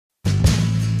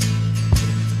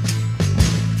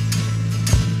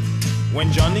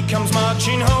when Johnny comes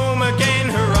marching home again.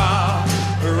 Hurrah,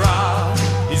 hurrah,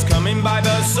 he's coming by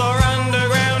bus or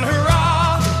underground.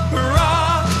 Hurrah,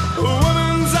 hurrah, a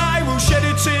woman's eye will shed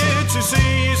a tear to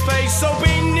see his face, so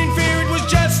being in fear. It was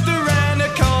just around the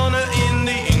corner in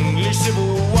the English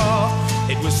Civil War.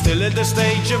 It was still at the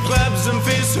stage of clubs and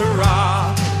fists.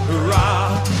 Hurrah,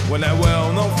 hurrah, when that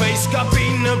well-known face got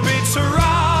beaten a bit.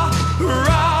 Hurrah,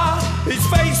 hurrah, his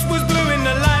face was blue in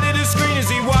the light of the screen as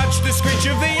he watched the screech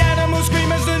of the animal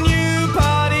scream as the new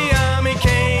party army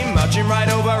came marching right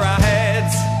over